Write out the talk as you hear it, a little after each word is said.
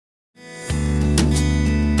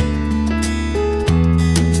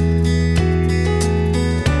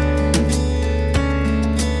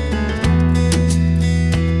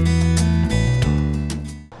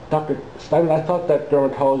I thought that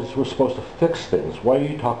dermatologists were supposed to fix things. Why are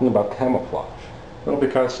you talking about camouflage? Well,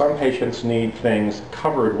 because some patients need things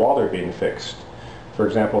covered while they're being fixed. For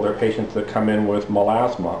example, there are patients that come in with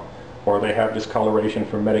melasma, or they have discoloration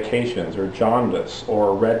from medications, or jaundice,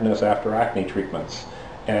 or redness after acne treatments.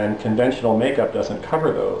 And conventional makeup doesn't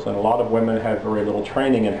cover those. And a lot of women have very little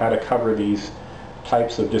training in how to cover these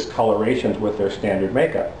types of discolorations with their standard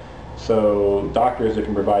makeup. So doctors that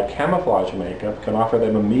can provide camouflage makeup can offer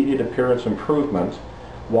them immediate appearance improvement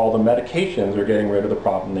while the medications are getting rid of the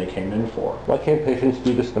problem they came in for. Why can't patients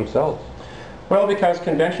do this themselves? Well, because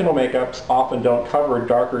conventional makeups often don't cover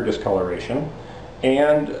darker discoloration,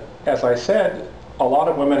 and as I said, a lot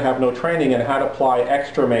of women have no training in how to apply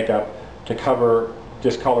extra makeup to cover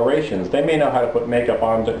discolorations. They may know how to put makeup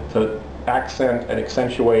on to accent and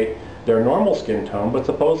accentuate their normal skin tone, but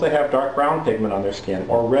suppose they have dark brown pigment on their skin,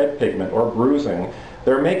 or red pigment, or bruising.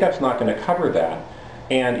 Their makeup's not going to cover that.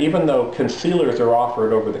 And even though concealers are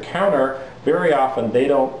offered over the counter, very often they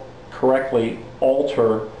don't correctly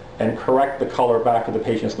alter and correct the color back to the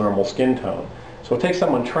patient's normal skin tone. So it takes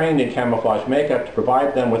someone trained in camouflage makeup to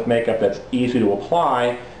provide them with makeup that's easy to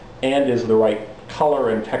apply and is the right color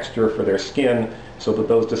and texture for their skin so that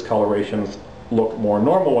those discolorations look more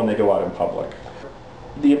normal when they go out in public.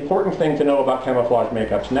 The important thing to know about camouflage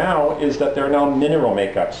makeups now is that there are now mineral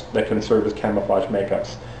makeups that can serve as camouflage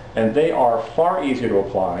makeups. And they are far easier to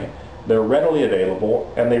apply, they're readily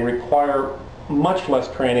available, and they require much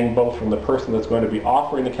less training both from the person that's going to be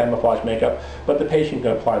offering the camouflage makeup, but the patient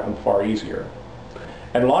can apply them far easier.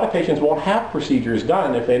 And a lot of patients won't have procedures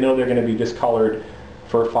done if they know they're going to be discolored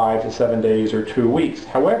for 5 to 7 days or 2 weeks.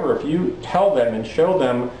 However, if you tell them and show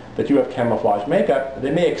them that you have camouflage makeup,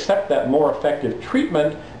 they may accept that more effective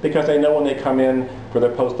treatment because they know when they come in for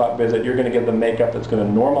their post-op visit, you're going to give them makeup that's going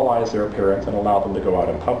to normalize their appearance and allow them to go out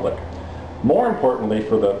in public. More importantly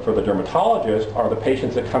for the dermatologist are the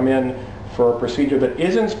patients that come in for a procedure that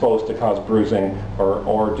isn't supposed to cause bruising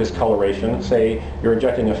or discoloration. Say you're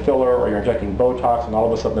injecting a filler or you're injecting Botox and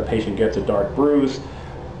all of a sudden the patient gets a dark bruise.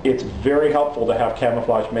 It's very helpful to have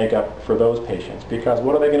camouflage makeup for those patients because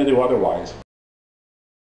what are they going to do otherwise?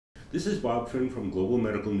 This is Bob Finn from Global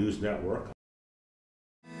Medical News Network.